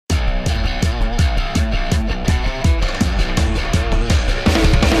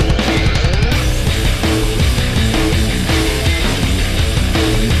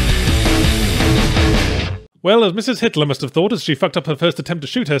Well, as Mrs. Hitler must have thought as she fucked up her first attempt to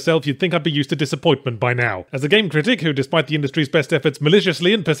shoot herself, you'd think I'd be used to disappointment by now. As a game critic who, despite the industry's best efforts,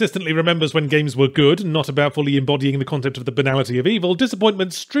 maliciously and persistently remembers when games were good, not about fully embodying the concept of the banality of evil,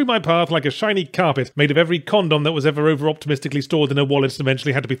 disappointments strew my path like a shiny carpet made of every condom that was ever over-optimistically stored in a wallet and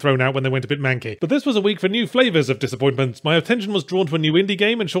eventually had to be thrown out when they went a bit manky. But this was a week for new flavours of disappointments. My attention was drawn to a new indie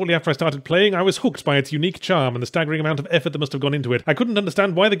game, and shortly after I started playing, I was hooked by its unique charm and the staggering amount of effort that must have gone into it. I couldn't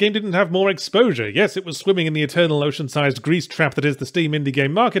understand why the game didn't have more exposure. Yes, it was swimming in the eternal ocean-sized grease trap that is the Steam indie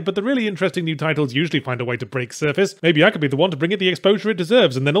game market, but the really interesting new titles usually find a way to break surface. Maybe I could be the one to bring it the exposure it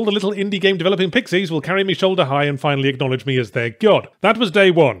deserves, and then all the little indie game developing pixies will carry me shoulder high and finally acknowledge me as their god. That was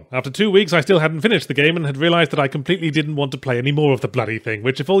day one. After 2 weeks, I still hadn't finished the game and had realised that I completely didn't want to play any more of the bloody thing,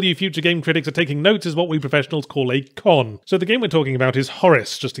 which, if all you future game critics are taking notes, is what we professionals call a con. So the game we're talking about is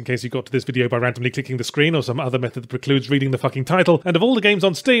Horace, just in case you got to this video by randomly clicking the screen or some other method that precludes reading the fucking title. And of all the games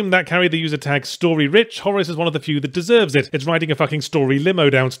on Steam that carry the user tag Story Rich, Horace is one of the few that deserves it. It's riding a fucking story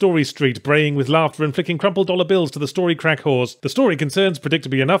limo down Story Street, braying with laughter and flicking crumpled dollar bills to the story crack whores. The story concerns,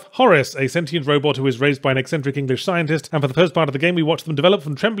 predictably enough, Horace, a sentient robot who is raised by an eccentric English scientist, and for the first part of the game we watch them develop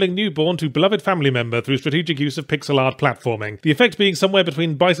from trembling newborn to beloved family member through strategic use of pixel art platforming. The effect being somewhere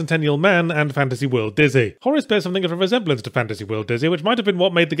between Bicentennial Man and Fantasy World Dizzy. Horace bears something of a resemblance to Fantasy World Dizzy, which might have been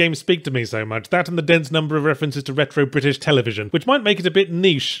what made the game speak to me so much, that and the dense number of references to retro British television, which might make it a bit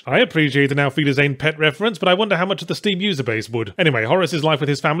niche. I appreciate an Auf Wiedersehen pet reference, but I wonder how much of the Steam user base would. Anyway, Horace's life with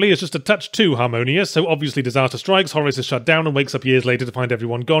his family is just a touch too harmonious, so obviously disaster strikes, Horace is shut down and wakes up years later to find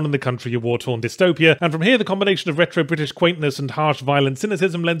everyone gone and the country a war-torn dystopia, and from here the combination of retro British quaintness and harsh violent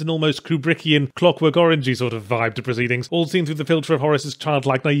cynicism lends an almost Kubrickian, Clockwork Orangey sort of vibe to proceedings, all seen through the filter of Horace's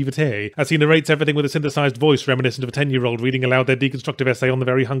childlike naivete, as he narrates everything with a synthesized voice reminiscent of a 10-year-old reading aloud their deconstructive essay on the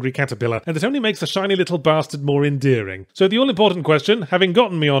very hungry caterpillar, and it only makes the shiny little bastard more endearing. So the all-important question, having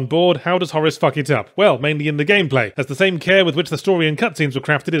gotten me on board, how does Horace fuck it up? Well, mainly in the gameplay, as the same care with which the story and cutscenes were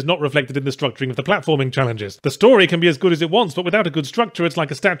crafted is not reflected in the structuring of the platforming challenges. The story can be as good as it wants, but without a good structure it's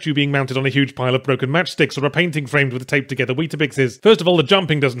like a statue being mounted on a huge pile of broken matchsticks or a painting framed with taped together Weetabixes. First of all, the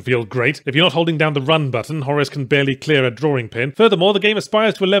jumping doesn't feel great. If you're not holding down the run button, Horace can barely clear a drawing pin. Furthermore, the game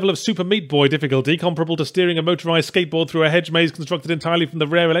aspires to a level of Super Meat Boy difficulty comparable to steering a motorised skateboard through a hedge maze constructed entirely from the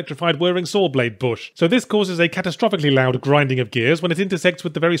rare electrified whirring saw blade bush. So this causes a catastrophically loud grinding of gears when it intersects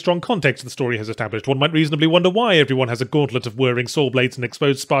with the very strong context the story has established. One might reasonably wonder why everyone has a gauntlet of whirring saw blades and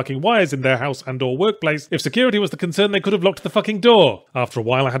exposed sparking wires in their house and or workplace. If security was the concern, they could have locked the fucking door. After a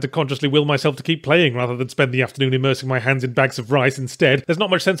while, I had to consciously will myself to keep playing rather than spend the afternoon immersing my hands in bags of rice instead. There's not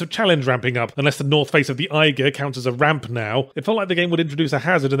much sense of challenge ramping up, unless the north face of the Eiger counts as a ramp now. It felt like the game would introduce a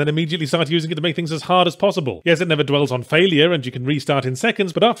hazard and then immediately start using it to make things as hard as possible. Yes, it never dwells on failure and you can restart in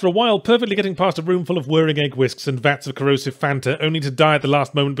seconds, but after a while, perfectly getting past a room full of whirring egg whisks and vats of corrosive Fanta only to die at the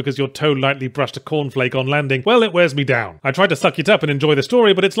last moment because your toe lightly brushed a cornflake on landing, well, it wears me down. I try to suck it up and enjoy the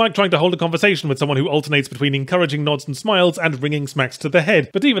story, but it's like trying to hold a conversation with someone who alternates between encouraging nods and smiles and ringing smacks to the head.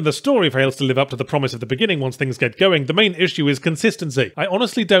 But even the story fails to live up to the promise of the beginning once things get going. The main issue is consistency. I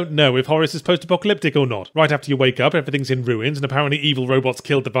honestly don't know if Horace is post-apocalyptic or not. Right after you wake up, everything's in ruins, and apparently evil robots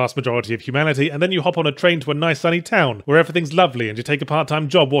killed the vast majority of humanity, and then you hop on a train to a nice sunny town, where everything's lovely, and you take a part-time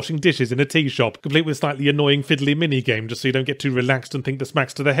job washing dishes in a tea shop, complete with slightly annoying fiddly mini-game, just so you don't get too relaxed and think the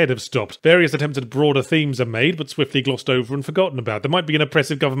smacks to the head have stopped. Various attempts at broader themes are made, but swiftly glossed over and forgotten about. There might be an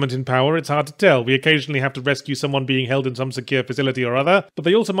oppressive government in power, it's hard to tell. We occasionally have to rescue someone being held in some secure facility or other, but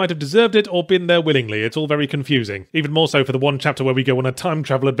they also might have deserved it or been there willingly. It's all very confusing. Even more so for the one chapter where we go on a time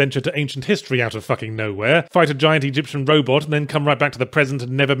travel adventure to ancient history out of fucking nowhere, fight a giant Egyptian robot, and then come right back to the present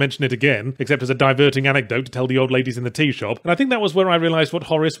and never mention it again, except as a diverting anecdote to tell the old ladies in the tea shop. And I think that was where I realised what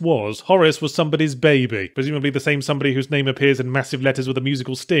Horace was. Horace was somebody's baby. Presumably the same somebody whose name appears in massive letters with a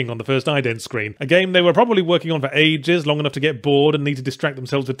musical sting on the first ident screen. A game they were probably working on for ages, long enough to get bored and need to distract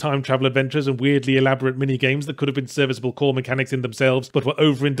themselves with time travel adventures and weirdly elaborate mini-games that could have been serviceable core mechanics in themselves, but were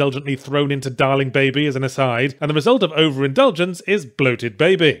overindulgently thrown into Darling Baby as an aside. And the result of overindulgence is Bloated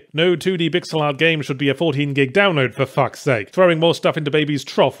Baby. No 2D pixel art game should be a 14 gig download for fuck's sake. Throwing more stuff into Baby's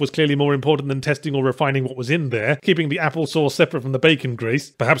trough was clearly more important than testing or refining what was in there, keeping the applesauce separate from the bacon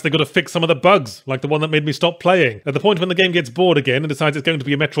grease. Perhaps they got to fix some of the bugs, like the one that made me stop playing. At the point when the game gets bored again and decides it's going to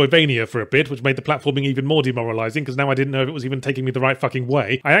be a Metroidvania for a bit, which made the platforming even more demoralizing because now I didn't know if it was even taking me the right fucking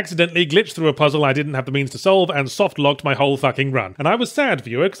way, I accidentally glitched through a puzzle I didn't have the means to solve and soft-locked my whole fucking run. And I was sad,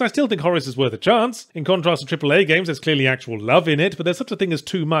 viewer, because I still think Horace is worth a chance. In contrast to AAA games, there's clearly actual love in it, but there's such a thing as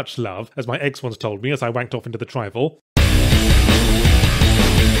too much love, as my ex once told me as I wanked off into the trifle.